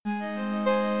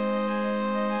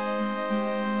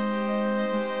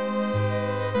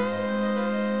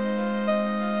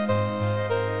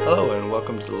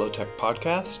welcome to the Low Tech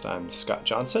Podcast. I'm Scott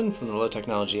Johnson from the Low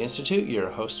Technology Institute, your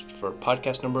host for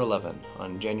podcast number 11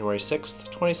 on January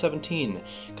 6th, 2017,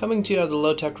 coming to you out of the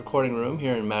Low Tech recording room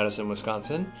here in Madison,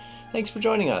 Wisconsin. Thanks for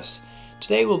joining us.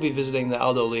 Today we'll be visiting the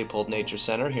Aldo Leopold Nature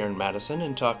Center here in Madison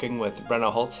and talking with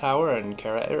Brenna Holzhauer and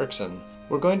Kara Erickson.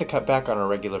 We're going to cut back on our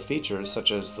regular features,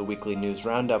 such as the weekly news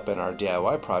roundup and our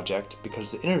DIY project,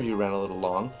 because the interview ran a little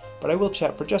long, but I will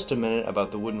chat for just a minute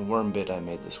about the wooden worm bid I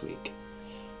made this week.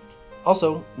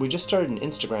 Also, we just started an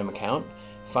Instagram account.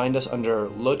 Find us under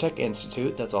Low Tech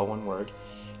Institute, that's all one word.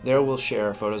 There we'll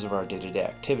share photos of our day-to-day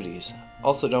activities.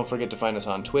 Also, don't forget to find us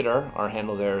on Twitter. Our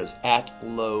handle there is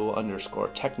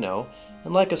 @low_techno,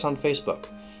 and like us on Facebook.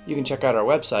 You can check out our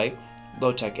website,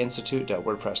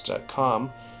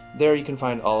 lowtechinstitute.wordpress.com. There you can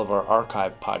find all of our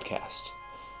archive podcasts.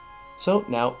 So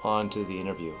now on to the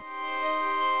interview.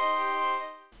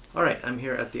 All right, I'm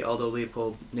here at the Aldo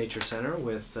Leopold Nature Center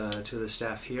with two of the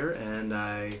staff here, and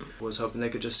I was hoping they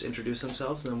could just introduce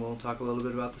themselves, and then we'll talk a little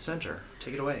bit about the center.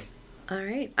 Take it away. All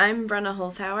right, I'm Brenna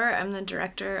Holzhauer. I'm the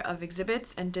Director of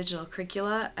Exhibits and Digital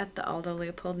Curricula at the Aldo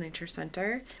Leopold Nature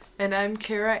Center. And I'm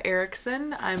Kara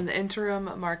Erickson. I'm the Interim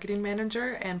Marketing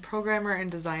Manager and Programmer and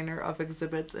Designer of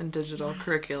Exhibits and Digital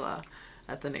Curricula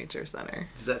at the Nature Center.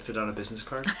 Does that fit on a business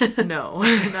card? No,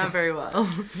 not very well.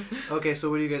 Okay, so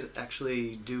what do you guys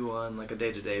actually do on like a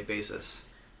day-to-day basis?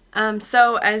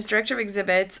 So as Director of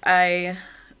Exhibits, I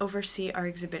oversee our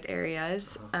exhibit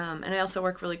areas, and I also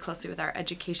work really closely with our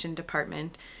education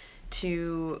department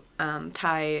to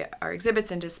tie our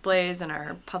exhibits and displays and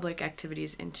our public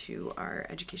activities into our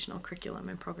educational curriculum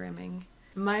and programming.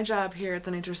 My job here at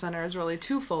the Nature Center is really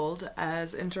twofold.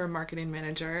 As Interim Marketing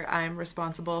Manager, I'm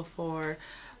responsible for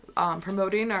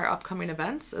promoting our upcoming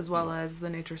events as well as the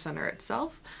Nature Center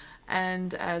itself.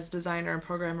 And as designer and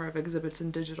programmer of exhibits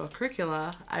and digital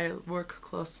curricula, I work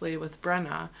closely with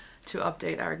Brenna to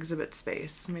update our exhibit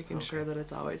space, making sure that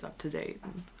it's always up to date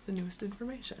and with the newest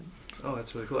information. Oh,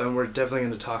 that's really cool. And we're definitely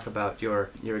going to talk about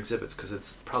your exhibits because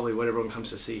it's probably what everyone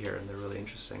comes to see here, and they're really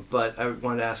interesting. But I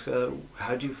wanted to ask, how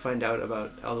did you find out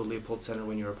about Aldo Leopold Center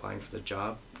when you were applying for the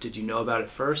job? Did you know about it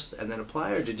first and then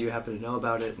apply, or did you happen to know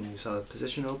about it and you saw the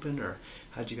position open, or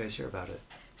how did you guys hear about it?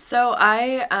 So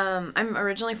I'm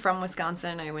originally from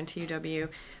Wisconsin. I went to UW,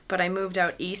 but I moved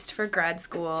out east for grad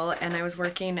school, and I was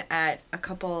working at a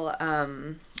couple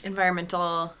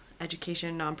environmental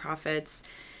education nonprofits,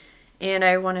 and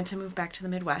I wanted to move back to the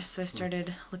Midwest, so I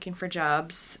started looking for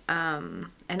jobs,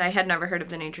 and I had never heard of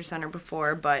the Nature Center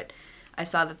before, but I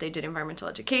saw that they did environmental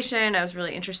education. I was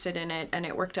really interested in it, and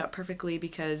it worked out perfectly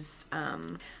because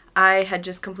I had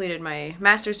just completed my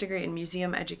master's degree in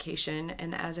museum education,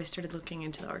 and as I started looking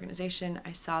into the organization,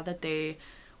 I saw that they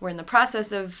were in the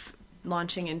process of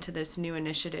launching into this new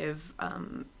initiative,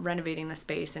 renovating the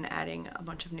space and adding a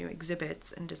bunch of new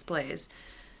exhibits and displays.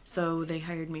 So they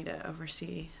hired me to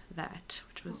oversee that,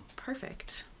 which was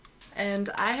perfect. And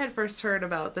I had first heard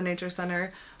about the Nature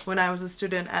Center when I was a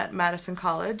student at Madison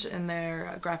College in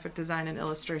their graphic design and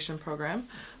illustration program.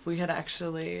 We had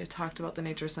actually talked about the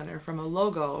Nature Center from a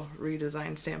logo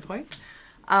redesign standpoint.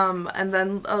 And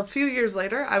then a few years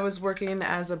later, I was working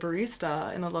as a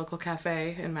barista in a local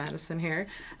cafe in Madison here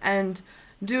and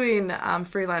doing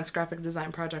freelance graphic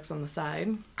design projects on the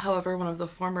side. However, one of the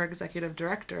former executive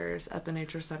directors at the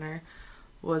Nature Center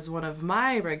was one of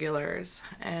my regulars,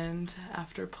 and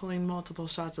after pulling multiple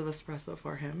shots of espresso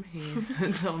for him, he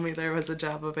told me there was a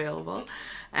job available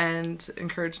and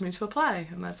encouraged me to apply,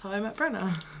 and that's how I met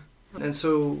Brenna. And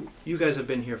so you guys have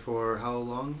been here for how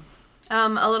long? A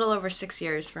little over 6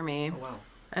 years for me. Oh, wow.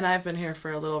 And I've been here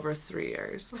for a little over 3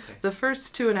 years. Okay. The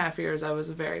first 2.5 years, I was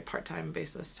a very part-time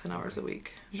basis, 10 hours a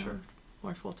week. Sure.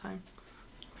 More full-time.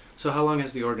 So how long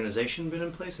has the organization been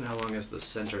in place, and how long has the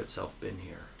center itself been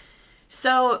here?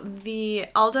 So the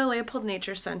Aldo Leopold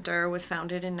Nature Center was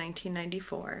founded in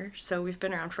 1994, so we've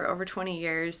been around for over 20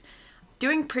 years,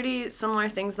 doing pretty similar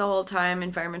things the whole time: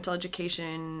 environmental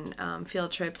education,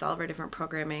 field trips, all of our different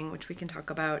programming, which we can talk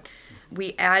about.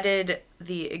 We added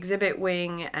the exhibit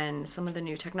wing and some of the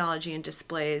new technology and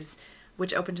displays,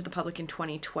 which opened to the public in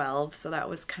 2012, so that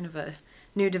was kind of a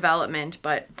new development,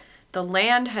 but the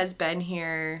land has been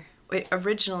here.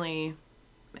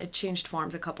 It changed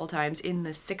forms a couple times. In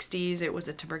the 60s, it was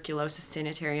a tuberculosis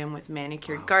sanitarium with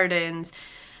manicured gardens,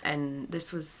 and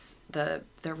this was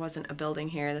there wasn't a building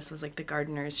here. This was like the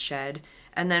gardener's shed.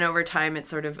 And then over time, it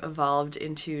sort of evolved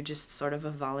into just sort of a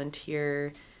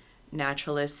volunteer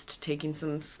naturalist, taking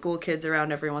some school kids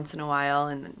around every once in a while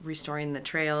and restoring the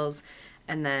trails.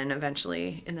 And then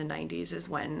eventually in the 90s is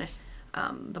when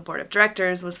the board of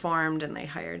directors was formed, and they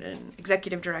hired an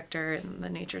executive director, and the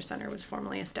Nature Center was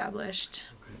formally established.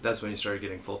 That's when you started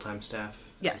getting full-time staff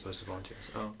as Yes. opposed to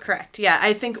volunteers. Oh, okay. Correct. Yeah,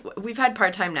 I think we've had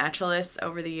part-time naturalists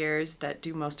over the years that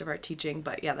do most of our teaching,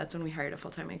 but yeah, that's when we hired a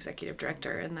full-time executive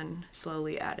director and then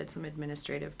slowly added some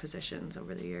administrative positions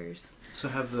over the years. So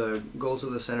have the goals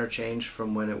of the center changed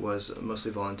from when it was a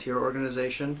mostly volunteer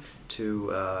organization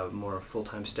to more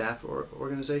full-time staff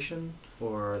organization,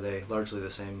 or are they largely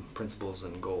the same principles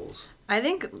and goals? I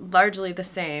think largely the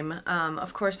same.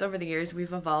 Of course, over the years,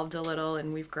 we've evolved a little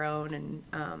and we've grown and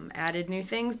added new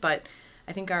things, but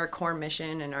I think our core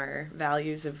mission and our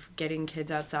values of getting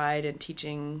kids outside and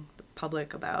teaching the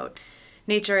public about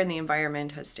nature and the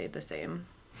environment has stayed the same.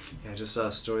 Yeah, I just saw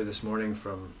a story this morning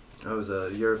from it was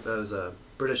a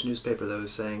British newspaper that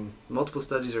was saying multiple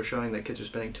studies are showing that kids are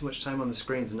spending too much time on the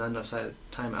screens and not enough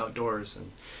time outdoors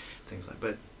and things like.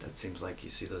 But that seems like you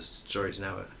see those stories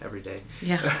now every day,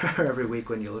 Yeah. or every week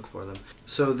when you look for them.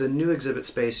 So the new exhibit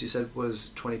space you said was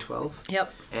 2012.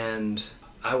 Yep. And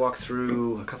I walked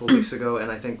through a couple weeks ago,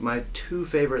 and I think my two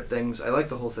favorite things, I like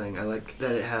the whole thing. I like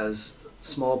that it has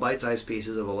small bite-sized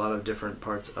pieces of a lot of different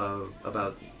parts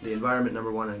about the environment,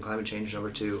 number one, and climate change, number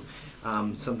two.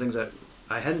 Some things that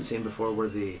I hadn't seen before were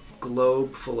the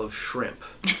globe full of shrimp.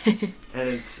 And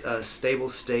it's a stable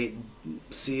state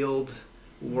sealed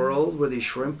world where these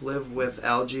shrimp live with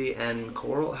algae and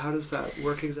coral. How does that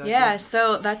work exactly? Yeah,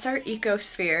 so that's our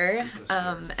ecosphere.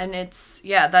 And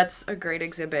that's a great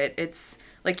exhibit. It's,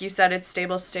 like you said, it's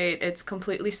stable state. It's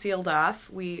completely sealed off.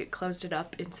 We closed it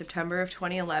up in September of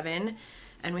 2011,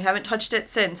 and we haven't touched it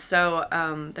since. So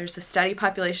there's a steady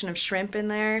population of shrimp in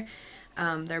there.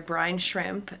 They're brine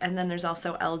shrimp, and then there's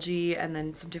also algae and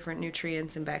then some different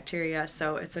nutrients and bacteria.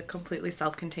 So it's a completely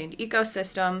self-contained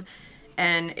ecosystem,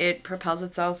 and it propels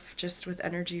itself just with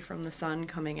energy from the sun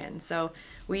coming in. So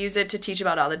we use it to teach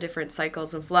about all the different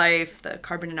cycles of life, the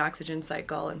carbon and oxygen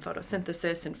cycle and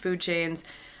photosynthesis and food chains.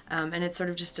 And it's sort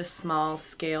of just a small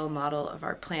scale model of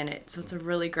our planet. So it's a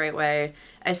really great way.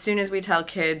 As soon as we tell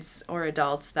kids or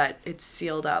adults that it's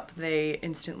sealed up, they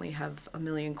instantly have a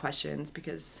million questions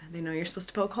because they know you're supposed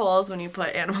to poke holes when you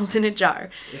put animals in a jar.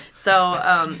 Yeah.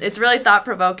 So it's really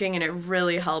thought-provoking, and it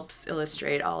really helps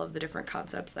illustrate all of the different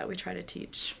concepts that we try to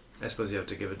teach. I suppose you have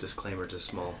to give a disclaimer to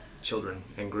small children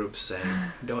and groups saying,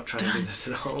 don't try to do this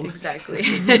at home. Exactly.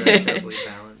 It's very carefully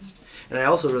balanced. And I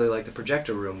also really like the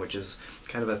projector room, which is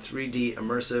kind of a 3D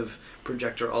immersive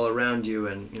projector all around you.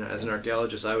 And as an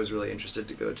archaeologist, I was really interested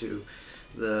to go to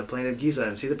the Plain of Giza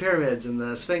and see the pyramids and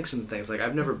the Sphinx and things. Like,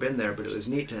 I've never been there, but it was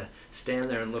neat to stand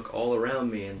there and look all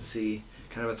around me and see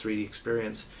kind of a 3D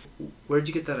experience. Where did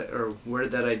you get that, or where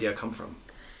did that idea come from?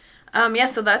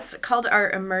 So that's called our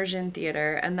Immersion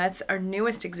Theater, and that's our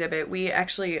newest exhibit. We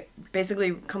actually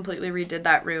basically completely redid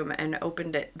that room and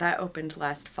opened it. That opened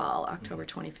last fall, October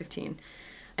 2015.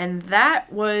 And that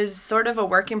was sort of a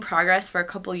work in progress for a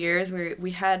couple years.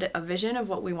 We had a vision of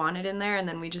what we wanted in there, and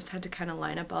then we just had to kind of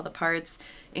line up all the parts,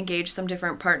 engage some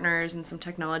different partners and some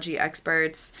technology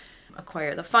experts,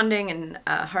 acquire the funding and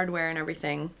hardware and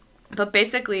everything. But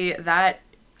basically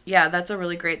that's a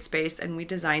really great space, and we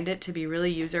designed it to be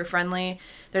really user-friendly.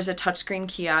 There's a touchscreen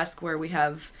kiosk where we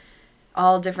have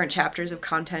all different chapters of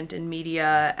content and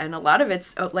media, and a lot of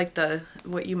it's like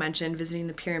what you mentioned, visiting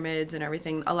the pyramids and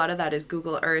everything. A lot of that is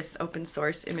Google Earth open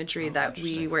source imagery that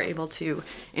we were able to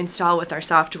install with our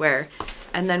software.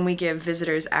 And then we give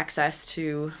visitors access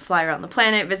to fly around the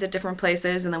planet, visit different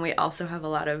places, and then we also have a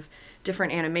lot of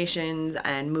different animations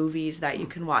and movies that you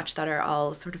can watch that are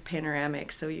all sort of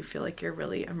panoramic, so you feel like you're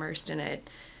really immersed in it.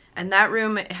 And that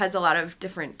room has a lot of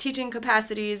different teaching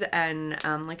capacities, and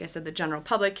like I said, the general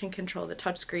public can control the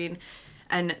touchscreen.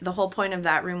 And the whole point of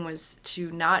that room was to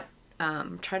not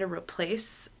try to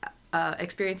replace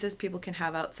experiences people can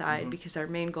have outside, because our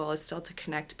main goal is still to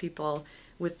connect people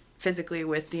physically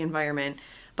with the environment.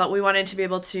 But we wanted to be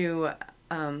able to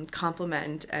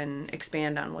complement and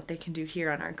expand on what they can do here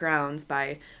on our grounds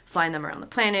by flying them around the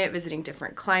planet, visiting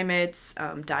different climates,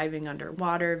 diving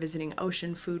underwater, visiting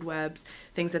ocean food webs,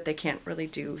 things that they can't really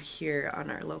do here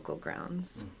on our local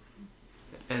grounds.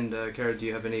 And Kara, do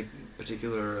you have any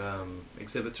particular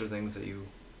exhibits or things that you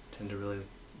tend to really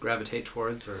gravitate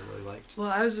towards or really liked? Well,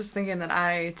 I was just thinking that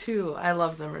I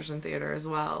love the Immersion Theater as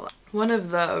well. One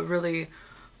of the really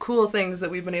cool things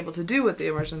that we've been able to do with the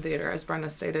Immersion Theater, as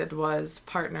Brenda stated, was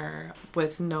partner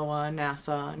with NOAA,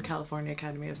 NASA, and California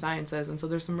Academy of Sciences. And so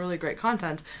there's some really great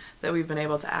content that we've been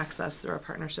able to access through our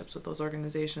partnerships with those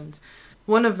organizations.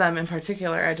 One of them in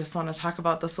particular, I just want to talk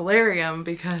about the solarium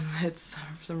because it's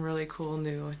some really cool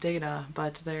new data,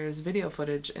 but there's video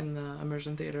footage in the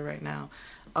Immersion Theater right now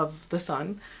of the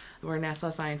sun. We're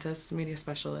NASA scientists, media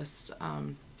specialists,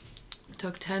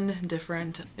 took 10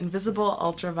 different invisible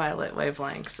ultraviolet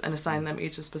wavelengths and assigned them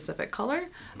each a specific color,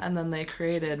 and then they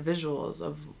created visuals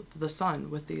of the sun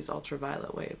with these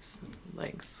ultraviolet waves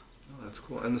lengths. Oh, that's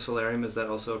cool. And the solarium, is that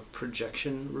also a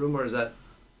projection room, or is that...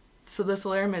 So the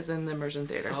solarium is in the immersion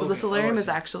theater. Oh, so the okay. solarium I is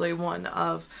see. actually one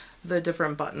of the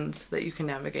different buttons that you can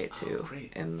navigate to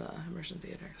great. in the immersion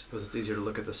theater. I suppose it's easier to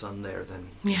look at the sun there than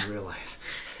Yeah. in real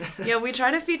life. Yeah, we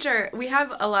try to feature, we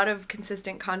have a lot of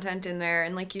consistent content in there,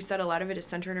 and like you said, a lot of it is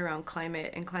centered around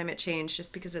climate and climate change,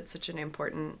 just because it's such an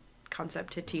important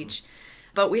concept to teach.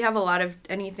 But we have a lot of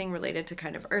anything related to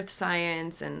kind of earth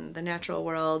science and the natural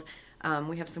world.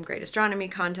 We have some great astronomy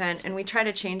content, and we try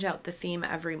to change out the theme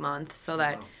every month so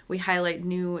that Wow. we highlight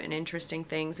new and interesting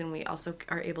things, and we also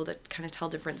are able to kind of tell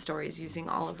different stories using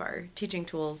all of our teaching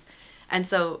tools. And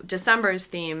so December's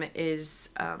theme is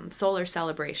solar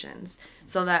celebrations,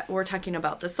 so that we're talking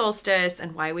about the solstice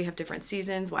and why we have different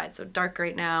seasons, why it's so dark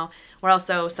right now. We're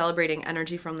also celebrating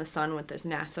energy from the sun with this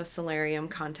NASA solarium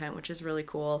content, which is really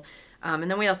cool. And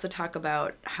then we also talk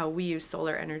about how we use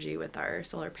solar energy with our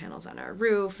solar panels on our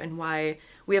roof, and why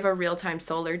we have a real-time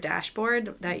solar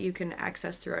dashboard that you can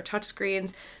access through our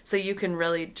touchscreens, so you can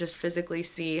really just physically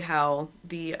see how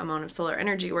the amount of solar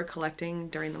energy we're collecting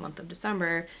during the month of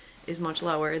December is much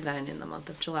lower than in the month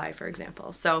of July, for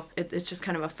example. So it's just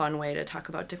kind of a fun way to talk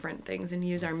about different things and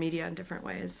use our media in different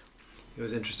ways. It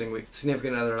was interesting.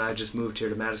 Significant other and I just moved here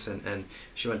to Madison, and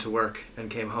she went to work and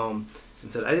came home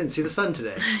and said, I didn't see the sun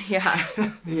today. Yeah.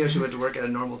 She went to work at a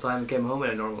normal time and came home at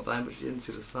a normal time, but she didn't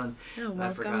see the sun. Oh, And I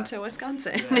welcome forgot. to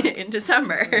Wisconsin Yeah. in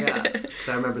December. Yeah, because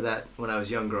I remember that when I was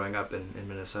young growing up in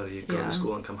Minnesota, you'd go Yeah. to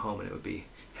school and come home and it would be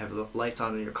have the lights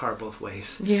on in your car both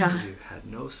ways. Yeah. You had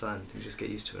no sun. You just get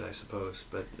used to it, I suppose.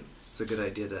 But it's a good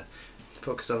idea to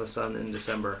focus on the sun in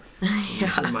December and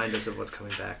Yeah. remind us of what's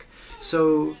coming back.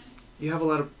 So you have a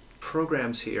lot of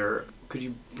programs here. Could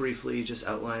you briefly just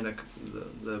outline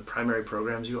the primary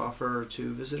programs you offer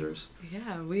to visitors?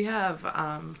 Yeah, we have,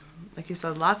 like you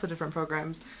said, lots of different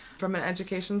programs. From an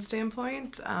education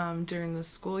standpoint, during the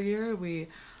school year, we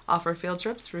offer field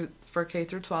trips for K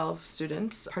through 12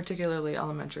 students, particularly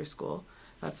elementary school.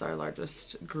 That's our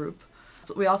largest group.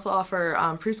 We also offer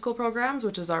preschool programs,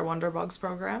 which is our Wonderbugs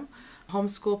program,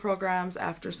 homeschool programs,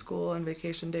 after school and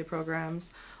vacation day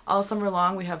programs. All summer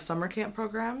long, we have summer camp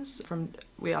programs.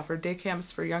 We offer day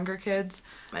camps for younger kids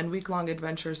and week-long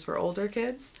adventures for older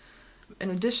kids. In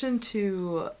addition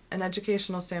to an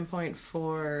educational standpoint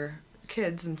for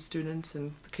kids and students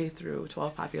in the K through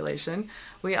 12 population,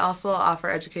 we also offer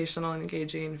educational and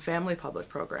engaging family public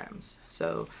programs.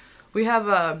 So we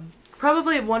have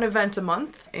probably one event a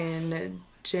month. In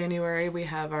January, we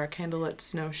have our Candlelit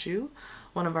Snowshoe.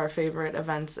 One of our favorite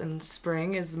events in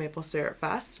spring is the Maple Syrup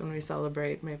Fest, when we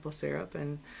celebrate maple syrup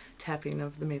and tapping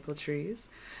of the maple trees.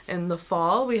 In the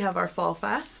fall, we have our Fall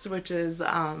Fest, which is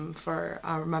for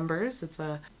our members. It's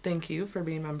a thank you for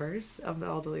being members of the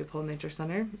Aldo Leopold Nature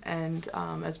Center. And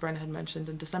as Brenna had mentioned,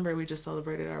 in December, we just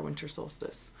celebrated our winter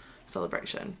solstice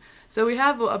celebration. So we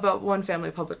have about one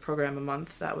family public program a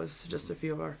month. That was just a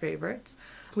few of our favorites.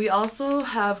 We also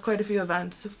have quite a few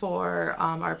events for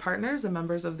our partners and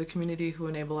members of the community who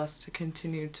enable us to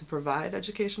continue to provide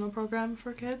educational program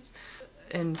for kids.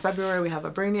 In February, we have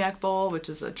a Brainiac Bowl, which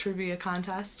is a trivia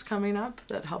contest coming up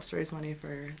that helps raise money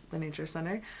for the Nature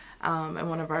Center. And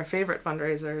one of our favorite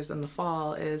fundraisers in the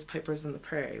fall is Pipers in the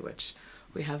Prairie, which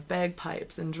we have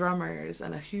bagpipes and drummers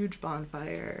and a huge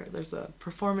bonfire. There's a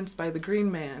performance by the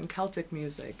Green Man, Celtic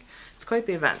music. It's quite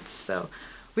the event. So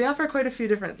we offer quite a few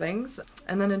different things.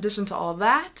 And then in addition to all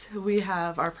that, we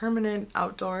have our permanent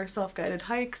outdoor self-guided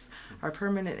hikes, our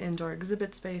permanent indoor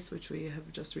exhibit space, which we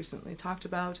have just recently talked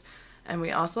about. And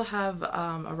we also have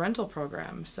a rental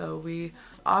program. So we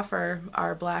offer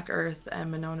our Black Earth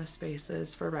and Monona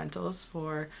spaces for rentals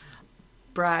for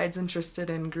brides interested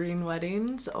in green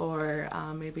weddings, or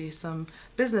maybe some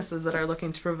businesses that are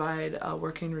looking to provide a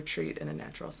working retreat in a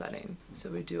natural setting. So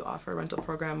we do offer a rental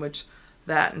program, which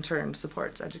that in turn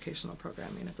supports educational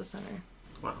programming at the center.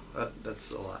 Wow,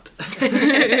 that's a lot.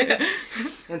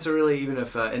 And so really, even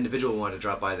if an individual wanted to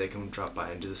drop by, they can drop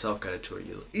by and do the self-guided tour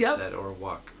you Yep. said, or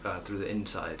walk through the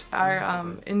inside.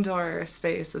 Our indoor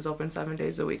space is open 7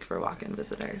 days a week for walk-in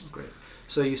visitors. Great.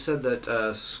 So you said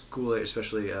that school,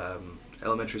 especially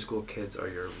elementary school kids are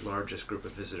your largest group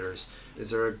of visitors.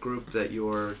 Is there a group that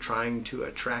you're trying to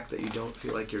attract that you don't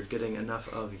feel like you're getting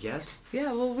enough of yet?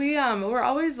 Yeah, well, we're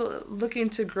always looking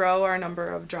to grow our number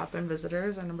of drop-in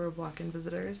visitors, our number of walk-in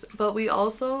visitors, but we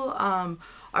also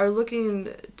are looking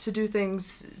to do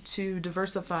things to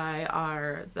diversify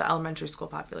the elementary school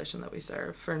population that we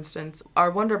serve. For instance,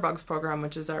 our Wonder Bugs program,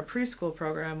 which is our preschool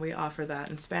program, we offer that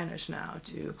in Spanish now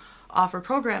to offer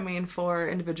programming for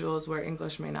individuals where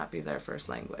English may not be their first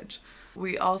language.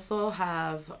 We also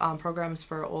have programs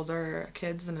for older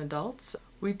kids and adults.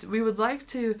 We would like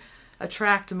to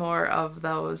attract more of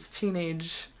those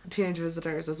teenage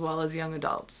visitors as well as young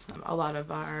adults. A lot of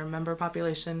our member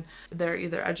population, they're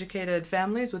either educated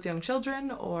families with young children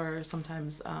or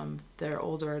sometimes they're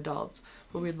older adults.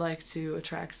 But we'd like to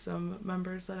attract some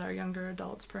members that are younger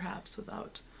adults perhaps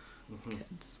without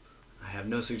kids. I have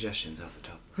no suggestions off the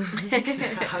top.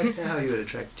 How you would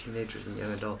attract teenagers and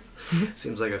young adults.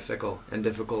 Seems like a fickle and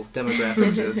difficult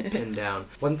demographic to pin down.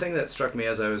 One thing that struck me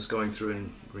as I was going through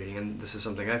and reading, and this is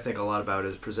something I think a lot about,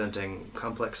 is presenting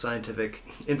complex scientific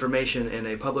information in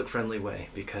a public-friendly way,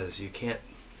 because you can't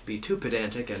be too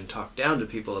pedantic and talk down to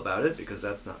people about it, because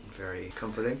that's not very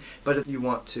comforting. But you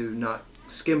want to not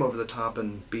skim over the top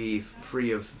and be free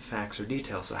of facts or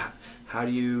details. So how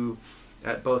do you,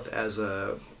 both as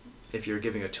a... if you're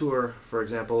giving a tour, for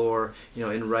example, or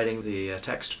in writing the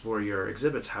text for your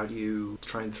exhibits, how do you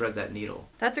try and thread that needle?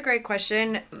 That's a great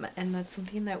question, and that's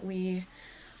something that we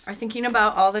are thinking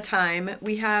about all the time.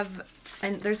 We have,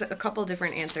 and there's a couple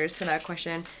different answers to that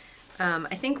question.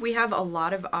 I think we have a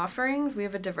lot of offerings. We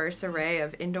have a diverse array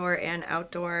of indoor and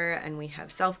outdoor, and we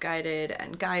have self-guided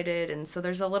and guided, and so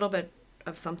there's a little bit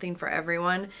of something for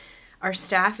everyone. Our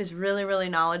staff is really, really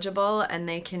knowledgeable, and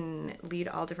they can lead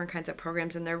all different kinds of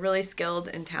programs, and they're really skilled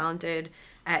and talented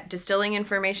at distilling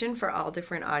information for all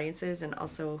different audiences, and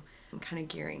also kind of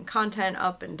gearing content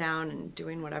up and down and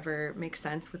doing whatever makes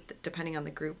sense depending on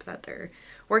the group that they're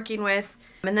working with.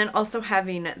 And then also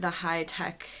having the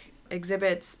high-tech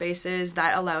exhibit spaces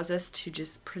that allows us to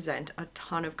just present a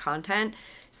ton of content.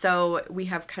 So we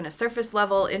have kind of surface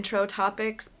level intro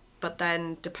topics, but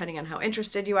then depending on how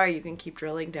interested you are, you can keep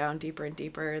drilling down deeper and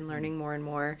deeper and learning more and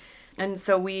more. And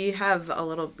so we have a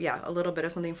little bit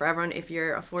of something for everyone. If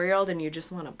you're a 4-year-old and you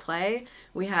just want to play,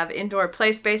 we have indoor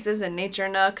play spaces and nature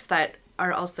nooks that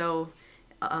are also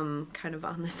kind of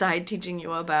on the side teaching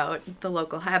you about the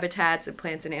local habitats and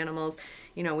plants and animals.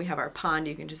 We have our pond.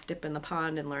 You can just dip in the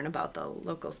pond and learn about the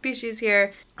local species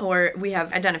here. Or we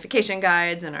have identification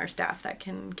guides and our staff that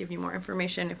can give you more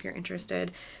information if you're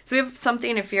interested. So we have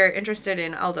something if you're interested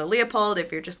in Aldo Leopold,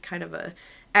 if you're just kind of a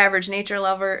average nature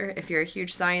lover, if you're a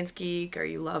huge science geek or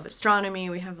you love astronomy,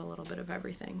 we have a little bit of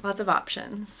everything. Lots of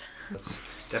options. That's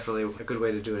definitely a good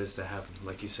way to do it, is to have,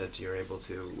 like you said, you're able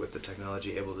to, with the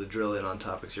technology, able to drill in on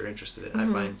topics you're interested in. I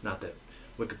find, not that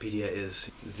Wikipedia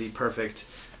is the perfect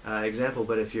example,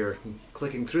 but if you're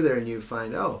clicking through there and you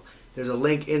find, there's a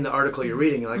link in the article you're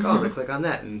reading, you're like, I'm going to click on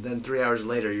that. And then 3 hours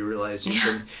later, you realize you've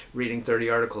been reading 30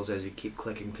 articles as you keep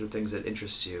clicking through things that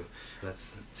interest you. That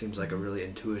seems like a really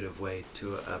intuitive way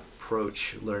to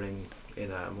approach learning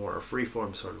in a more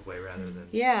free-form sort of way rather than...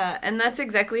 Yeah, and that's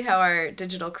exactly how our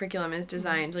digital curriculum is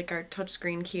designed. Like our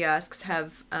touchscreen kiosks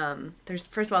have,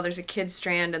 there's a kids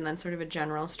strand and then sort of a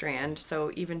general strand.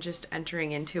 So even just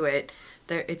entering into it,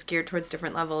 it's geared towards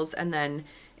different levels, and then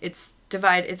it's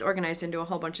organized into a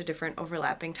whole bunch of different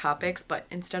overlapping topics, but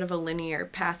instead of a linear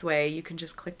pathway, you can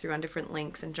just click through on different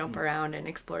links and jump around and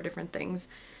explore different things.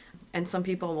 And some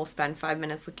people will spend 5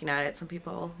 minutes looking at it. Some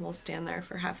people will stand there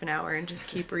for half an hour and just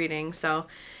keep reading. So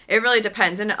it really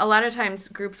depends. And a lot of times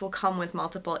groups will come with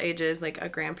multiple ages, like a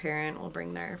grandparent will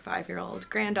bring their 5-year-old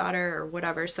granddaughter or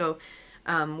whatever. So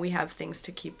we have things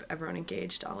to keep everyone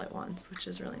engaged all at once, which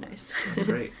is really nice. That's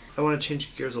great. I want to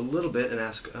change gears a little bit and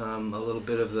ask a little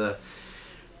bit of the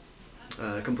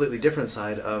completely different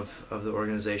side of the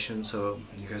organization. So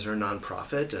you guys are a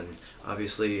nonprofit, and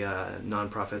obviously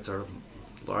nonprofits are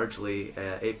largely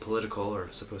apolitical, or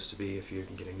supposed to be if you're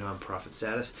getting nonprofit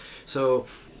status. So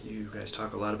you guys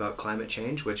talk a lot about climate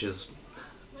change, which is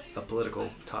a political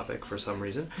topic for some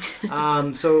reason.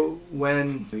 So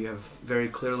when you have very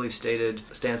clearly stated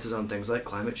stances on things like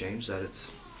climate change, that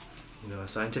it's a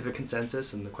scientific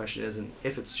consensus, and the question isn't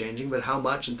if it's changing, but how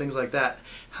much, and things like that,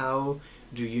 how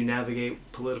do you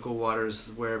navigate political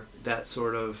waters where that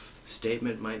sort of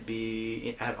statement might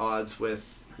be at odds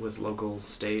with local,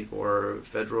 state, or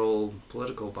federal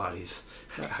political bodies?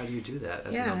 How do you do that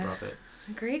as a nonprofit?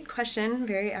 Great question.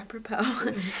 Very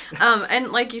apropos.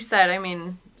 And like you said, I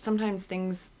mean, sometimes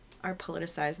things are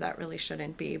politicized that really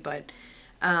shouldn't be. But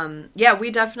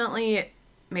we definitely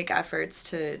make efforts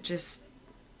to just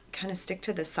kind of stick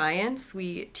to the science.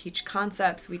 We teach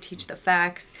concepts, we teach the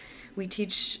facts, we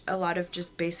teach a lot of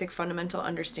just basic fundamental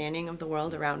understanding of the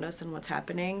world around us and what's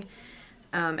happening.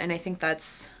 And I think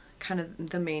that's kind of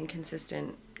the main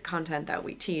consistent content that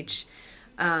we teach.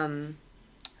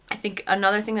 I think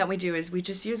another thing that we do is we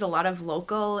just use a lot of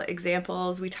local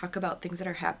examples. We talk about things that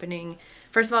are happening.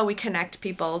 First of all, we connect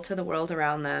people to the world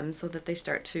around them so that they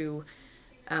start to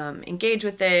engage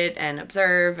with it and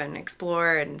observe and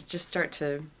explore and just start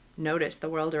to notice the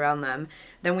world around them.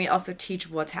 Then we also teach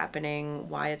what's happening,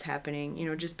 why it's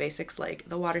happening, just basics like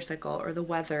the water cycle or the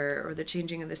weather or the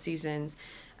changing of the seasons.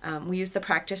 We use the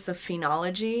practice of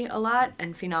phenology a lot,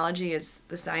 and phenology is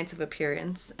the science of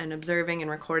appearance and observing and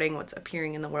recording what's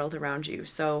appearing in the world around you.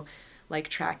 So like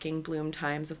tracking bloom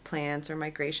times of plants or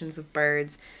migrations of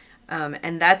birds.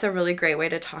 And that's a really great way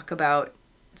to talk about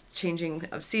changing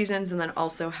of seasons, and then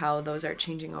also how those are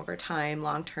changing over time,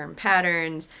 long-term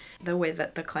patterns, the way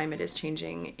that the climate is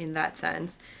changing in that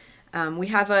sense. We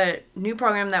have a new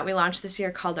program that we launched this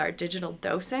year called our Digital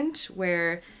Docent,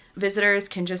 where visitors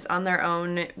can just on their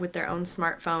own, with their own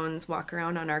smartphones, walk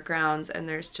around on our grounds, and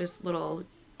there's just little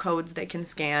codes they can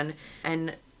scan,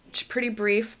 and pretty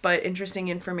brief but interesting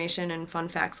information and fun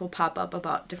facts will pop up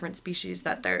about different species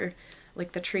that they're,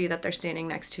 like the tree that they're standing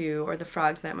next to, or the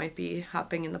frogs that might be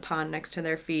hopping in the pond next to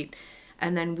their feet.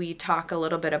 And then we talk a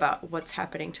little bit about what's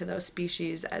happening to those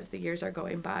species as the years are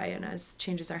going by and as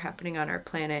changes are happening on our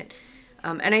planet.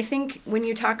 And I think when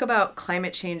you talk about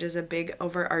climate change as a big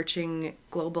overarching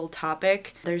global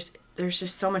topic, there's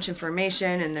just so much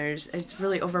information and it's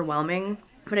really overwhelming.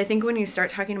 But I think when you start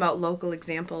talking about local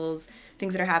examples,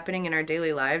 things that are happening in our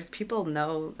daily lives, people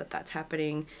know that that's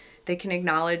happening. They can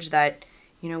acknowledge that,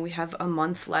 we have a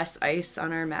month less ice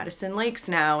on our Madison lakes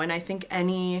now. And I think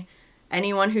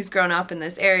anyone who's grown up in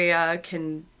this area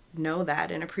can know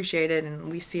that and appreciate it.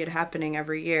 And we see it happening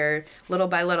every year, little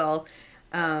by little.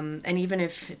 And even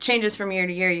if it changes from year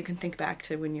to year, you can think back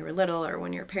to when you were little or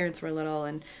when your parents were little.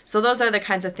 And so those are the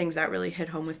kinds of things that really hit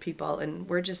home with people. And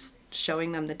we're just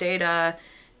showing them the data,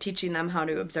 teaching them how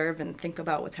to observe and think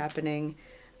about what's happening.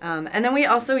 And then we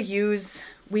also use,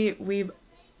 we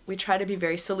try to be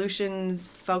very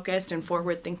solutions focused and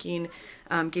forward thinking,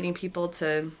 getting people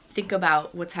to think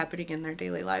about what's happening in their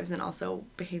daily lives and also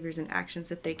behaviors and actions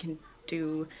that they can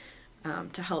do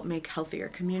to help make healthier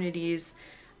communities.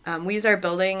 We use our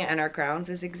building and our grounds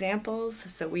as examples.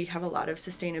 So we have a lot of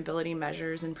sustainability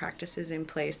measures and practices in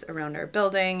place around our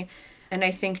building. And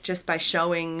I think just by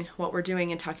showing what we're doing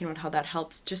and talking about how that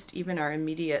helps just even our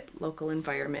immediate local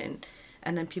environment,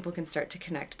 and then people can start to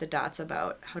connect the dots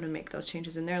about how to make those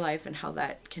changes in their life and how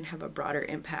that can have a broader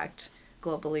impact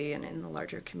globally and in the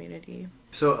larger community.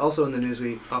 So also in the news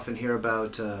we often hear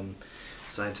about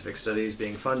scientific studies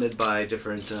being funded by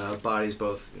different bodies,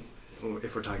 both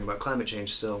if we're talking about climate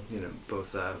change still,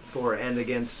 both for and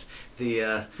against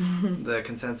the the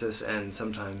consensus, and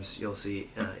sometimes you'll see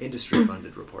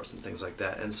industry-funded reports and things like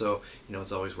that. And so,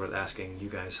 it's always worth asking. You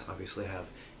guys obviously have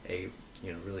a,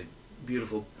 really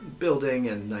beautiful building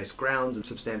and nice grounds and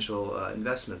substantial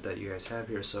investment that you guys have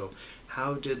here. So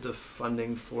how did the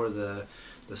funding for the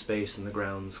space and the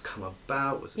grounds come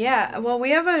about? Well,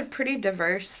 we have a pretty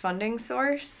diverse funding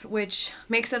source, which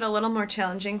makes it a little more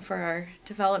challenging for our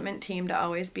development team to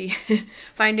always be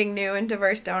finding new and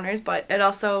diverse donors, but it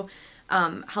also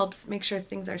helps make sure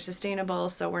things are sustainable,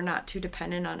 so we're not too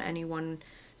dependent on any one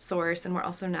source, and we're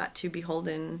also not too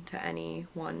beholden to any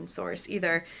one source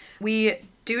either. We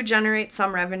do generate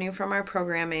some revenue from our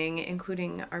programming,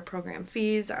 including our program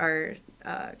fees, our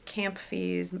camp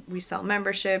fees. We sell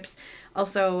memberships.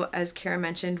 Also, as Kara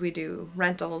mentioned, we do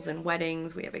rentals and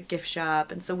weddings. We have a gift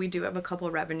shop, and so we do have a couple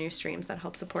revenue streams that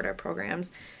help support our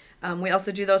programs. We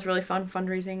also do those really fun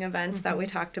fundraising events that we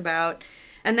talked about.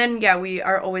 And then, we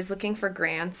are always looking for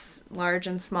grants, large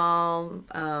and small,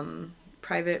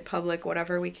 private, public,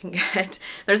 whatever we can get.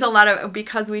 There's a lot of,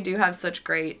 because we do have such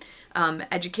great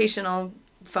educational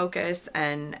focus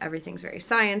and everything's very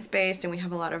science-based, and we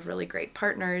have a lot of really great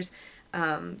partners,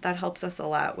 that helps us a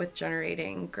lot with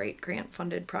generating great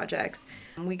grant-funded projects.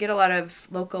 We get a lot of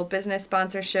local business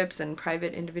sponsorships and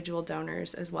private individual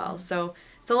donors as well. So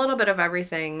it's a little bit of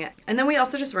everything. And then we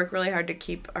also just work really hard to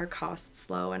keep our costs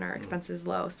low and our expenses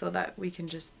low so that we can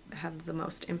just have the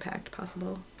most impact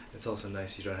possible. It's also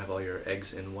nice you don't have all your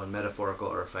eggs in one metaphorical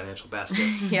or financial basket.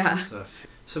 Yeah.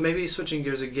 So maybe switching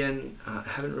gears again, I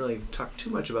haven't really talked too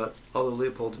much about Aldo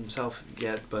Leopold himself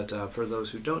yet, but for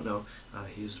those who don't know,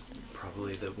 he's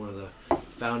probably one of the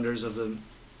founders of the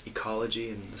ecology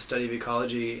and the study of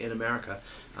ecology in America.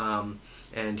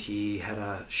 And he had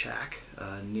a shack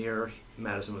near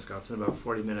Madison, Wisconsin, about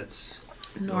 40 minutes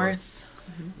North.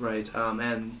 Right,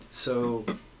 and so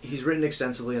he's written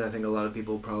extensively, and I think a lot of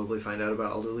people probably find out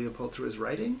about Aldo Leopold through his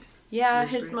writing. Yeah,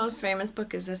 his most famous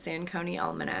book is the Sand County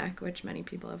Almanac, which many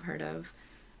people have heard of.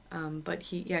 But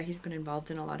he's been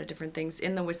involved in a lot of different things.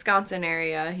 In the Wisconsin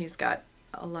area, he's got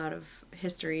a lot of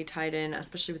history tied in,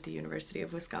 especially with the University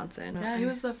of Wisconsin. Yeah, he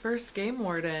was the first game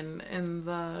warden in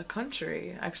the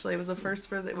country. Actually, it was the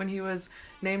first when he was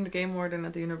named game warden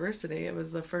at the university. It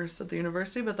was the first at the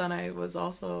university, but then I was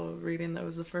also reading that it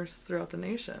was the first throughout the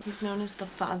nation. He's known as the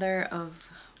father of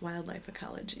wildlife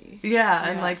ecology. Yeah,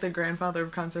 and like the grandfather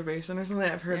of conservation or something.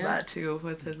 I've heard Yeah. that too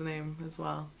with his name as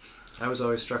well. I was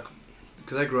always struck,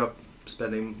 because I grew up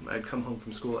I'd come home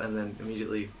from school and then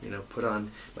immediately, put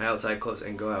on my outside clothes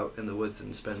and go out in the woods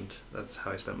and that's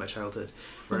how I spent my childhood,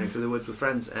 running through the woods with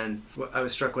friends. And I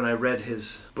was struck when I read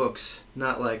his books,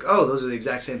 not like, oh, those are the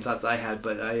exact same thoughts I had,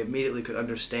 but I immediately could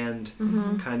understand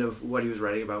kind of what he was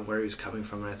writing about, where he was coming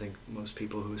from. And I think most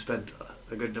people who spent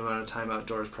a good amount of time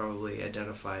outdoors probably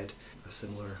identified a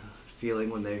similar feeling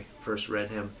when they first read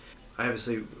him. I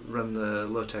obviously run the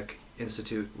Low-Tech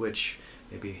Institute, which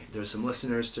maybe there's some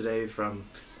listeners today from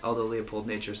Aldo Leopold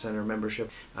Nature Center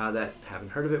membership that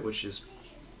haven't heard of it, which is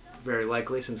very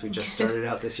likely since we just started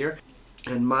out this year.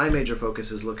 And my major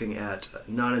focus is looking at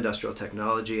non-industrial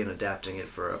technology and adapting it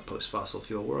for a post-fossil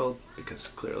fuel world, because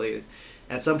clearly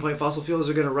at some point fossil fuels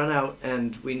are going to run out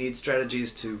and we need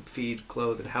strategies to feed,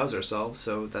 clothe, and house ourselves,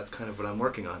 so that's kind of what I'm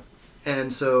working on.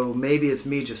 And so maybe it's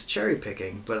me just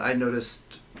cherry-picking, but I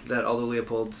noticed that Aldo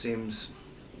Leopold seems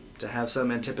to have some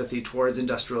antipathy towards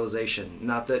industrialization.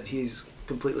 Not that he's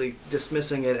completely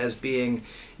dismissing it as being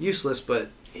useless, but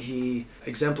he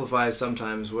exemplifies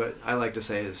sometimes what I like to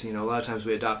say is, a lot of times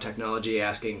we adopt technology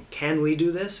asking, can we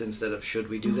do this, instead of should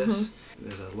we do this?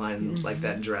 There's a line like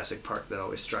that in Jurassic Park that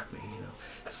always struck me.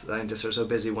 Scientists are so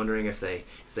busy wondering if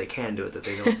they can do it that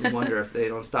they don't wonder if they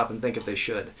don't stop and think if they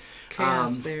should.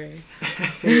 Chaos theory.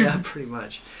 Yeah, pretty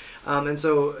much. And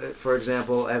so, for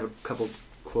example, I have a couple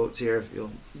quotes here, if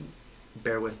you'll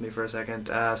bear with me for a second.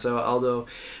 So Aldo,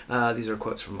 these are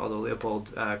quotes from Aldo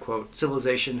Leopold, quote,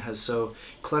 "Civilization has so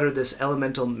cluttered this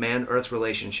elemental man-earth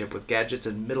relationship with gadgets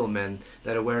and middlemen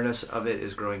that awareness of it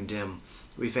is growing dim.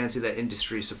 We fancy that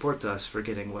industry supports us,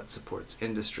 forgetting what supports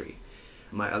industry."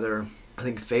 My other, I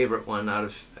think, favorite one out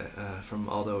of from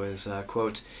Aldo is,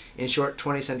 quote, "In short,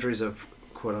 20 centuries of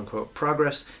quote-unquote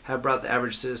progress have brought the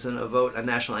average citizen a vote, a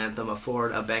national anthem, a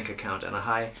Ford, a bank account, and a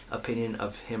high opinion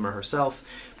of him or herself,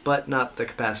 but not the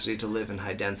capacity to live in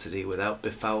high density without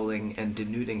befouling and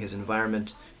denuding his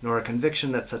environment, nor a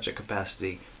conviction that such a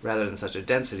capacity, rather than such a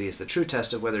density, is the true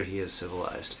test of whether he is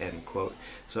civilized," end quote.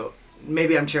 So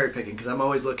maybe I'm cherry-picking, because I'm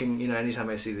always looking, anytime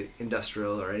I see the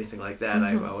industrial or anything like that,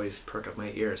 I always perk up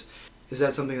my ears. Is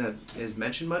that something that is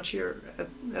mentioned much here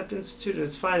at the Institute?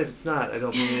 It's fine if it's not. I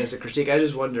don't mean it as a critique. I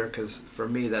just wonder, because for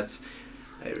me,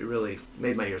 it really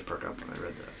made my ears perk up when I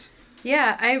read this.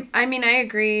 Yeah, I mean, I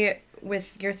agree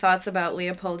with your thoughts about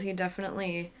Leopold. He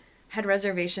definitely had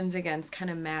reservations against kind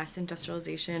of mass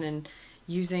industrialization and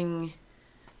using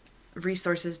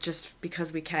resources just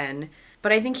because we can.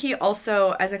 But I think he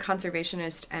also, as a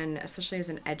conservationist and especially as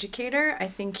an educator, I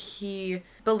think he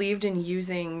believed in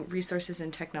using resources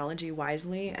and technology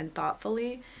wisely and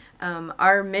thoughtfully.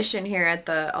 Our mission here at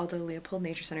the Aldo Leopold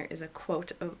Nature Center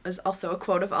is also a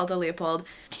quote of Aldo Leopold.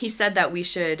 He said that we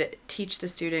should teach the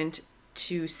student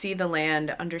to see the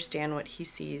land, understand what he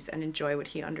sees, and enjoy what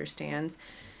he understands,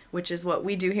 which is what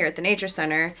we do here at the Nature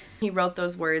Center. He wrote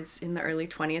those words in the early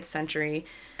 20th century,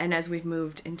 and as we've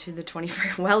moved into the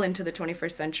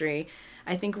 21st century,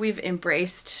 I think we've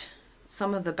embraced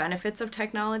some of the benefits of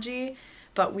technology,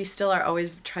 but we still are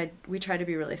we try to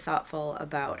be really thoughtful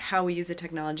about how we use the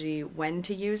technology, when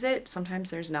to use it. Sometimes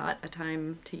there's not a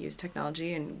time to use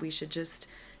technology, and we should just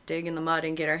dig in the mud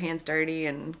and get our hands dirty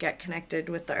and get connected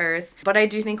with the earth. But I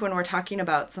do think when we're talking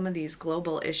about some of these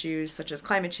global issues such as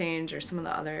climate change or some of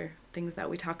the other things that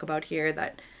we talk about here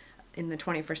that in the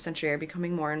 21st century are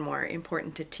becoming more and more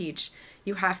important to teach,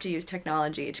 you have to use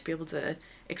technology to be able to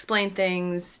explain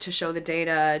things, to show the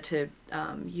data, to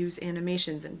use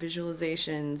animations and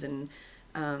visualizations and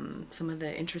some of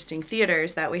the interesting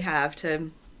theaters that we have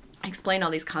to explain all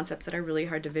these concepts that are really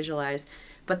hard to visualize,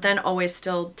 but then always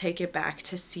still take it back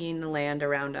to seeing the land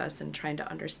around us and trying to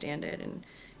understand it and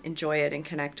enjoy it and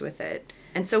connect with it.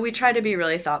 And so we try to be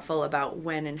really thoughtful about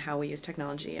when and how we use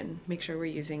technology and make sure we're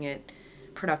using it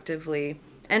productively.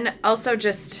 And also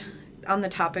just on the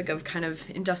topic of kind of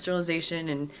industrialization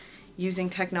and using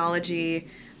technology,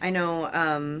 I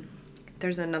know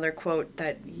there's another quote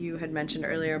that you had mentioned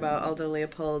earlier about Aldo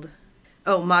Leopold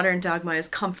modern dogma is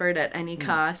comfort at any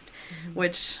cost,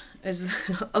 which is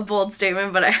a bold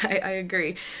statement, but I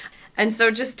agree. And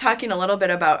so just talking a little bit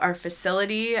about our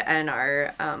facility and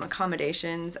our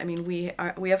accommodations. I mean, we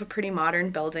have a pretty modern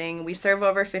building. We serve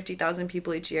over 50,000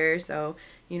 people each year, so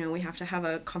we have to have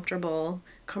a comfortable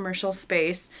commercial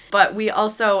space. But we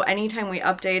also, anytime we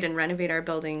update and renovate our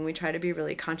building, we try to be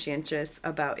really conscientious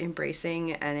about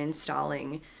embracing and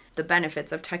installing the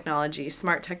benefits of technology,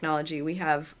 smart technology. We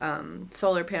have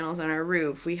solar panels on our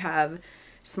roof. We have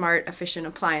smart, efficient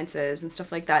appliances and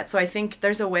stuff like that. So I think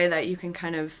there's a way that you can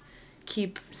kind of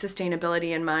keep sustainability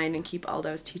in mind and keep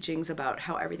Aldo's teachings about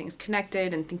how everything's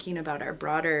connected and thinking about our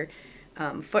broader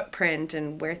footprint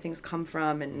and where things come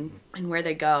from and where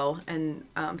they go. And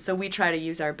so we try to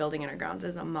use our building and our grounds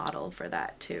as a model for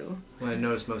that too. Well, I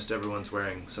noticed most everyone's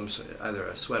wearing either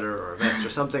a sweater or a vest or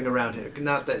something around here.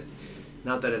 Not that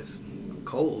it's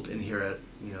cold in here.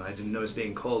 I didn't notice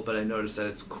being cold, but I noticed that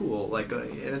it's cool.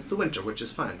 And it's the winter, which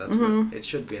is fine. That's what it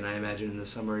should be. And I imagine in the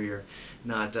summer you're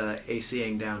not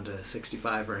ACing down to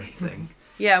 65 or anything.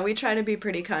 Yeah, we try to be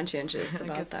pretty conscientious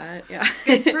about that. Yeah,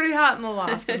 it's pretty hot in the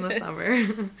loft in the summer.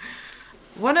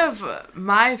 One of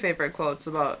my favorite quotes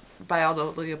by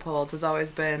Aldo Leopold has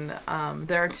always been,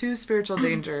 there are two spiritual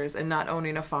dangers in not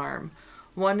owning a farm.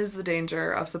 One is the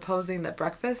danger of supposing that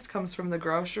breakfast comes from the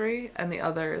grocery, and the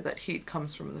other that heat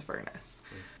comes from the furnace.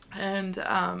 And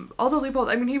Aldo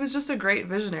Leopold, he was just a great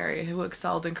visionary who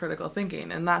excelled in critical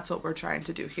thinking, and that's what we're trying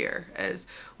to do here, is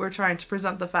we're trying to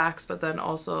present the facts, but then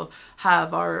also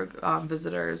have our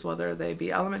visitors, whether they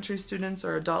be elementary students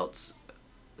or adults,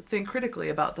 think critically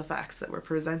about the facts that we're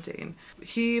presenting.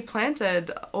 He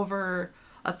planted over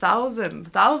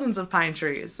thousands of pine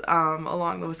trees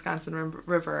along the Wisconsin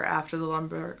River after the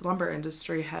lumber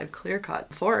industry had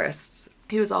clear-cut forests.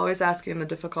 He was always asking the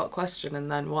difficult question,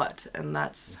 and then what? And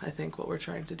that's, I think, what we're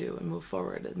trying to do and move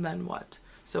forward, and then what?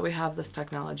 So we have this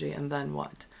technology, and then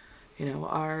what?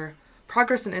 Our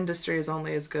progress in industry is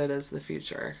only as good as the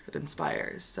future it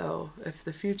inspires. So if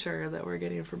the future that we're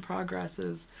getting from progress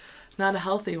is not a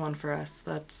healthy one for us,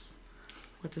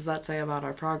 what does that say about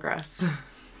our progress?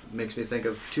 Makes me think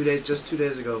of 2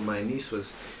 days ago, my niece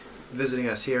was visiting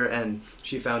us here, and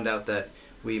she found out that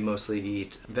we mostly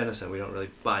eat venison. We don't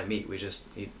really buy meat. We just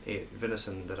eat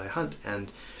venison that I hunt.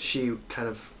 And she kind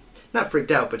of, not freaked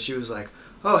out, but she was like,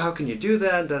 oh, how can you do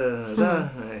that? Da, da, da, da.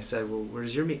 And I said, well, where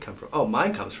does your meat come from? Oh,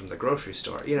 mine comes from the grocery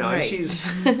store. Right. And she's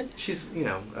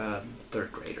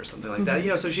third grade or something like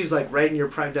that. So she's like right in your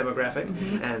prime demographic.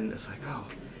 And it's like, oh,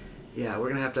 yeah, we're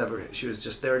going to have her.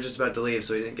 They were just about to leave,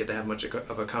 so we didn't get to have much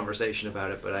of a conversation about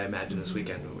it. But I imagine this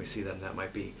weekend when we see them, that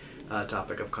might be a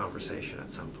topic of conversation at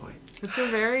some point. It's a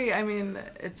very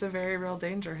real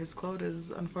danger. His quote is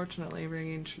unfortunately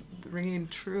ringing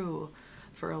true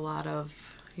for a lot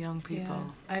of young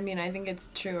people. Yeah. I think it's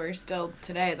truer still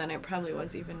today than it probably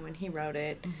was even when he wrote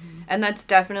it. And that's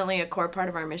definitely a core part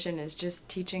of our mission, is just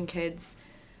teaching kids,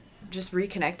 just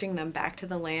reconnecting them back to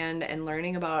the land and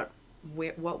learning about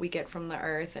what we get from the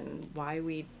earth and why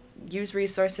we use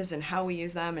resources and how we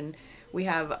use them. And we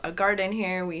have a garden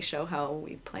here. We show how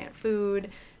we plant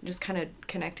food. Just kind of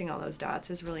connecting all those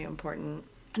dots is really important.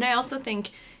 And I also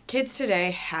think kids today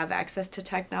have access to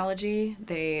technology.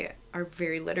 They are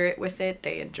very literate with it.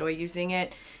 They enjoy using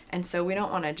it. And so we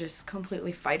don't want to just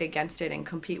completely fight against it and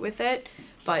compete with it,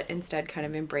 but instead kind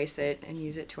of embrace it and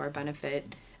use it to our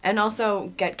benefit. And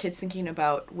also get kids thinking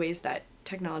about ways that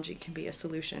technology can be a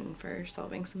solution for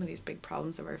solving some of these big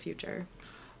problems of our future.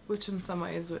 Which in some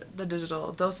ways, the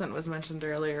digital docent was mentioned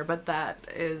earlier, but that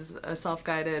is a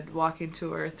self-guided walking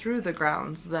tour through the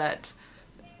grounds that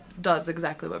does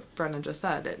exactly what Brennan just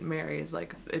said. It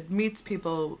meets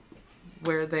people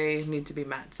where they need to be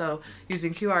met. So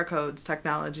using QR codes,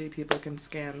 technology, people can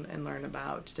scan and learn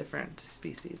about different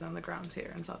species on the grounds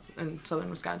here in southern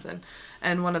Wisconsin.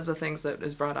 And one of the things that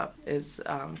is brought up is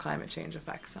climate change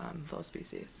effects on those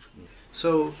species.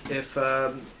 So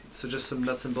just some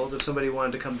nuts and bolts, if somebody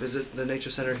wanted to come visit the Nature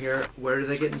Center here, where do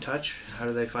they get in touch? How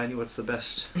do they find you? What's the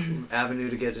best avenue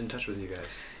to get in touch with you guys?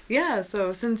 Yeah,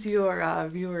 so since your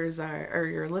viewers or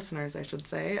your listeners, I should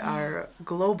say, are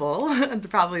global,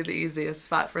 probably the easiest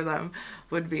spot for them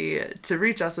would be to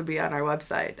reach us would be on our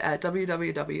website at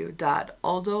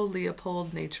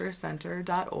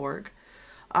www.aldoleopoldnaturecenter.org.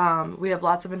 We have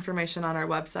lots of information on our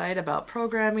website about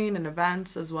programming and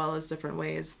events, as well as different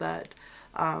ways that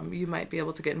you might be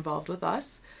able to get involved with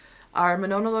us. Our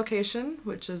Monona location,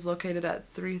 which is located at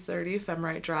 330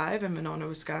 Femrite Drive in Monona,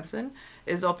 Wisconsin,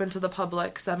 is open to the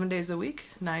public 7 days a week,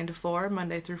 9 to 4,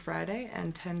 Monday through Friday,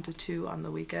 and 10 to 2 on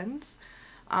the weekends.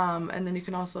 And then you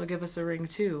can also give us a ring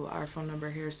too. Our phone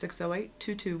number here is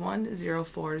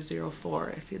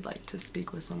 608-221-0404 if you'd like to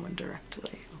speak with someone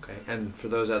directly. Okay, and for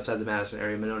those outside the Madison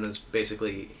area, Monona's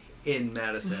basically in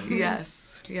Madison. Yes.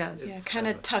 Yeah, kind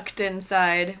of tucked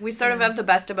inside. We sort of have the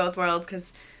best of both worlds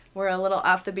because we're a little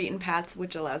off the beaten path,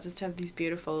 which allows us to have these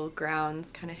beautiful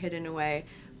grounds kind of hidden away.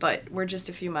 But we're just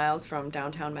a few miles from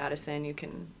downtown Madison. You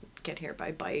can get here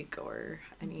by bike or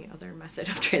any other method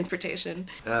of transportation.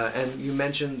 And you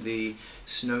mentioned the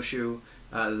snowshoe,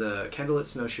 the Candlelit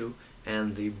Snowshoe,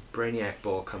 and the Brainiac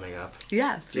Bowl coming up.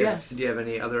 Yes, Do you have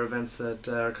any other events that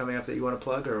are coming up that you want to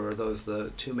plug, or are those the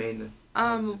two main?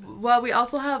 Well, we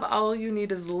also have All You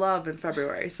Need Is Love in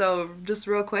February. So just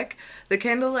real quick, the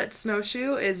Candlelit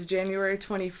Snowshoe is January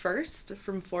 21st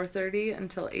from 4:30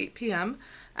 until 8 p.m.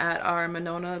 at our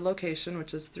Monona location,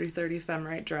 which is 330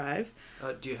 Femrite Drive.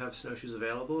 Do you have snowshoes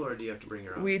available, or do you have to bring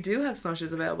your own? We do have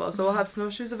snowshoes available. So we'll have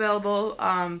snowshoes available.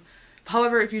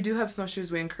 However, if you do have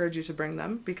snowshoes, we encourage you to bring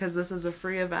them because this is a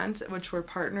free event, which we're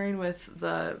partnering with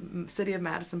the City of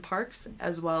Madison Parks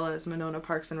as well as Monona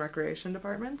Parks and Recreation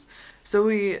Departments. So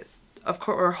we're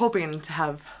hoping to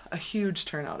have a huge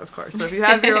turnout, of course. So if you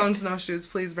have your own snowshoes,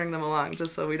 please bring them along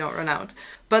just so we don't run out.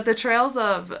 But the trails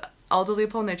of Aldo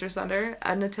Leopold Nature Center,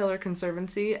 Edna Taylor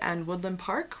Conservancy, and Woodland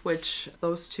Park, which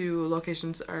those two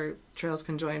locations are trails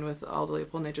conjoined with Aldo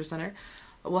Leopold Nature Center,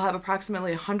 we'll have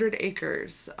approximately 100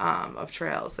 acres of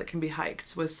trails that can be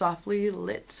hiked with softly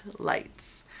lit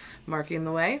lights marking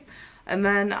the way. And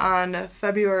then on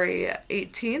February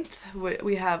 18th,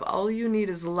 we have All You Need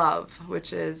Is Love,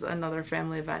 which is another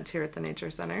family event here at the Nature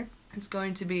Center. It's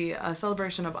going to be a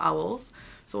celebration of owls.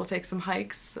 So we'll take some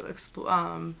hikes,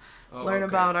 learn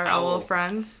about our owl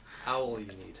friends. Owl you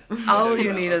need. All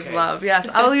you need is love. Yes,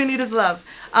 all you need is love.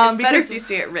 It's better if you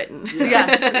see it written.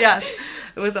 Yes.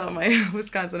 Without my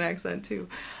Wisconsin accent too.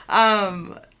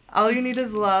 All you need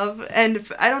is love. And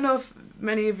I don't know if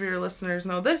many of your listeners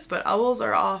know this, but owls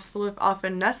are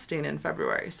often nesting in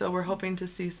February. So we're hoping to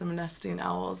see some nesting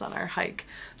owls on our hike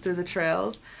through the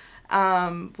trails.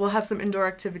 We'll have some indoor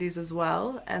activities as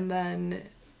well. And then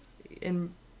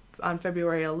on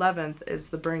February 11th is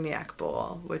the Brainiac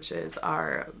Bowl, which is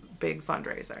our big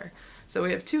fundraiser. So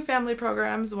we have two family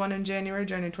programs, one in January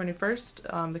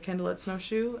 21st, the Candlelit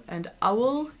Snowshoe, and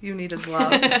Owl You Need Is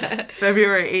Love,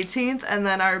 February 18th, and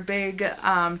then our big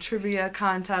trivia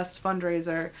contest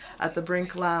fundraiser at the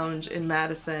Brink Lounge in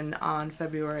Madison on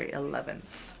February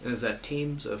 11th. And is that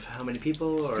teams of how many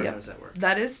people, or how does that work?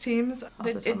 That is teams.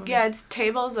 It's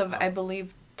tables of, I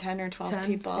believe, 10 or 12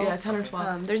 people. Yeah, 10 or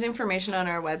 12. There's information on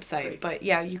our website, Great. but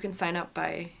yeah, you can sign up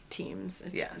by teams.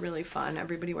 It's Yes. really fun.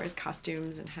 Everybody wears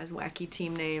costumes and has wacky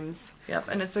team names. Yep,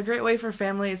 and it's a great way for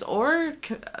families or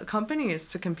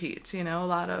companies to compete. You know, a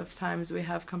lot of times we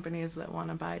have companies that want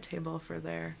to buy a table for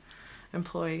their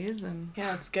employees, and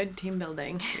Yeah, it's good team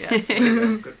building. yes.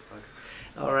 Good plug.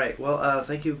 All right. Well,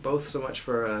 thank you both so much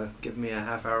for giving me a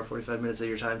half hour, 45 minutes of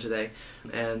your time today.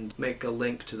 And make a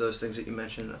link to those things that you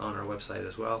mentioned on our website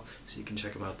as well, so you can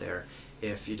check them out there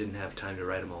if you didn't have time to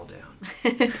write them all down.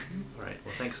 All right.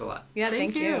 Well, thanks a lot. Yeah,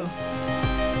 thank you.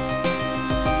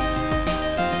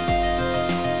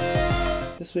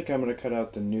 This week I'm going to cut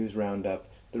out the news roundup,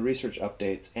 the research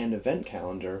updates, and event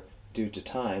calendar due to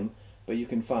time, but you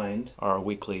can find our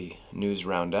weekly news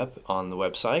roundup on the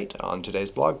website on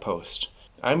today's blog post.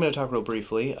 I'm going to talk real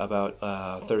briefly about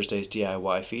Thursday's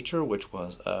DIY feature, which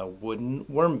was a wooden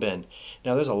worm bin.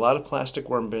 Now, there's a lot of plastic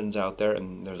worm bins out there,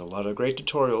 and there's a lot of great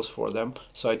tutorials for them,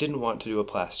 so I didn't want to do a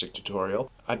plastic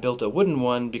tutorial. I built a wooden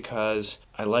one because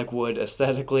I like wood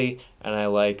aesthetically, and I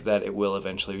like that it will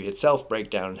eventually itself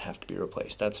break down and have to be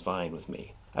replaced. That's fine with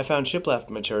me. I found shiplap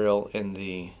material in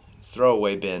the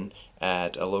throwaway bin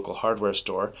at a local hardware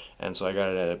store, and so I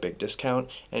got it at a big discount.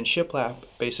 And shiplap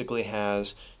basically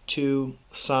has two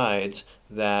sides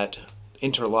that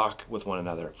interlock with one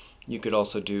another. You could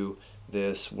also do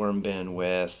this worm bin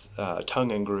with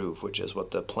tongue and groove, which is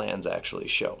what the plans actually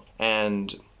show.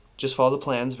 And just follow the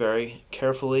plans very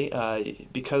carefully.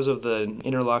 Because of the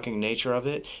interlocking nature of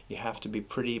it, you have to be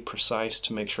pretty precise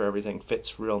to make sure everything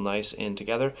fits real nice in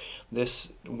together.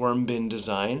 This worm bin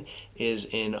design is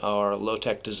in our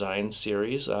low-tech design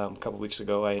series. A couple weeks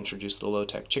ago I introduced the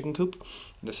low-tech chicken coop.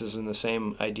 This is in the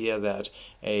same idea that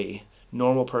a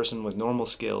normal person with normal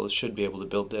skills should be able to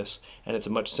build this, and it's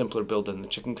a much simpler build than the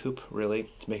chicken coop, really.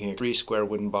 It's making 3 square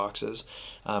wooden boxes.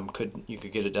 You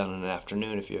could get it done in an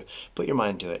afternoon if you put your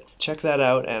mind to it. Check that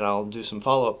out, and I'll do some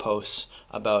follow-up posts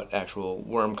about actual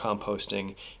worm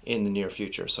composting in the near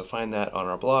future. So find that on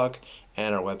our blog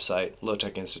and our website,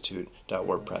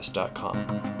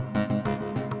 lowtechinstitute.wordpress.com.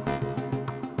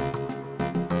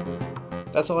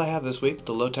 That's all I have this week.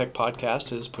 The Low Tech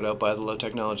Podcast is put out by the Low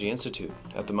Technology Institute.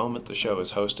 At the moment, the show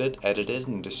is hosted, edited,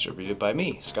 and distributed by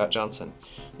me, Scott Johnson.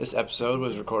 This episode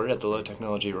was recorded at the Low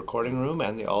Technology Recording Room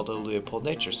and the Aldo Leopold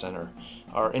Nature Center.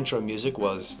 Our intro music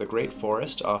was The Great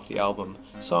Forest off the album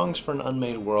Songs for an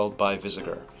Unmade World by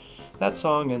Visiger. That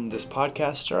song and this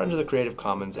podcast are under the Creative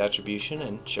Commons Attribution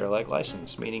and Share-alike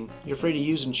license, meaning you're free to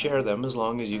use and share them as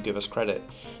long as you give us credit.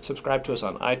 Subscribe to us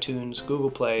on iTunes, Google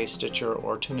Play, Stitcher,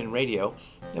 or TuneIn Radio,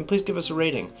 and please give us a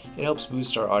rating. It helps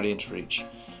boost our audience reach.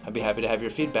 I'd be happy to have your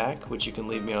feedback, which you can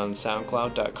leave me on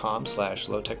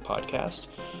soundcloud.com/lowtechpodcast.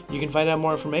 You can find out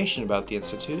more information about the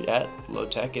Institute at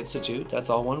lowtechinstitute, that's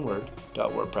all one word,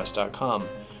 .wordpress.com.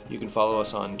 You can follow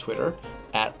us on Twitter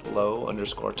at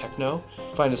 @low_techno.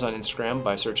 Find us on Instagram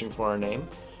by searching for our name.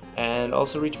 And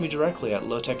also reach me directly at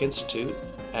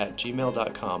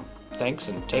lowtechinstitute@gmail.com. Thanks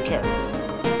and take care.